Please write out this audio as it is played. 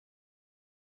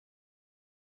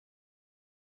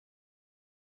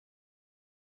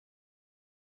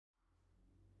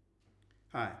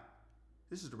Hi,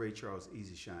 this is the Ray Charles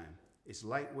Easy Shine. It's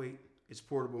lightweight, it's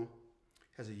portable,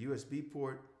 has a USB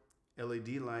port,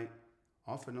 LED light,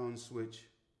 off and on switch,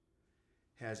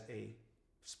 has a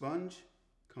sponge,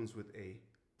 comes with a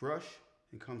brush,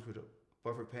 and comes with a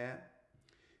buffer pad.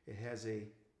 It has a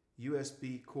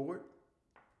USB cord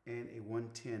and a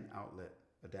 110 outlet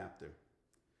adapter.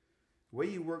 The way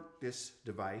you work this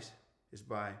device is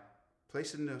by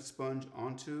placing the sponge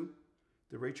onto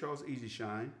the Ray Charles Easy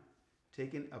Shine,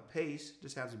 taking a paste,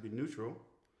 this has to be neutral,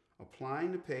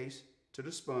 applying the paste to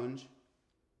the sponge,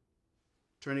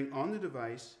 turning on the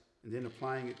device, and then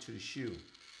applying it to the shoe.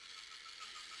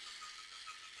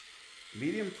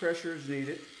 Medium pressure is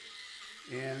needed,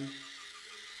 and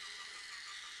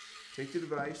take the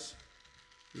device,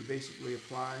 you basically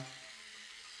apply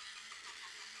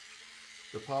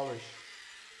the polish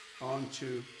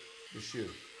onto the shoe.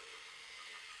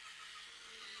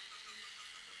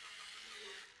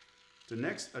 The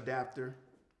next adapter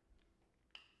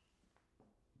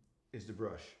is the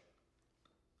brush.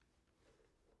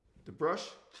 The brush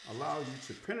allows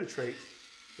you to penetrate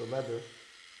the leather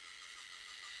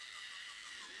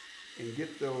and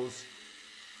get those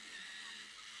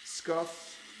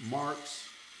scuffs, marks,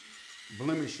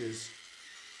 blemishes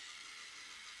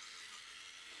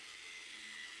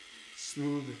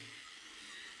smoothed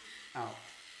out.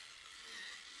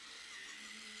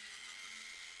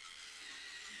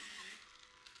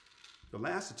 The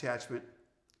last attachment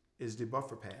is the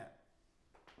buffer pad.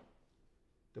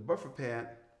 The buffer pad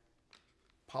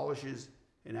polishes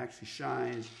and actually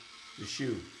shines the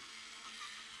shoe.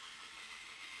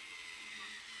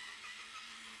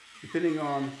 Depending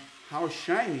on how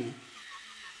shiny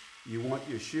you want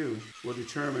your shoe will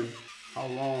determine how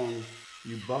long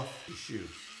you buff the shoe.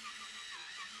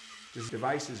 This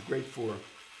device is great for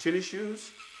tennis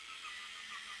shoes,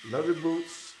 leather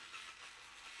boots,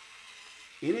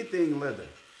 anything leather.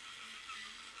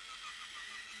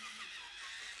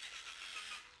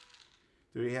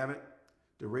 There you have it,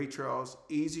 the Ray Charles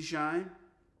Easy Shine.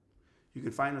 You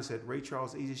can find us at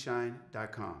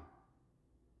raycharleseasyshine.com.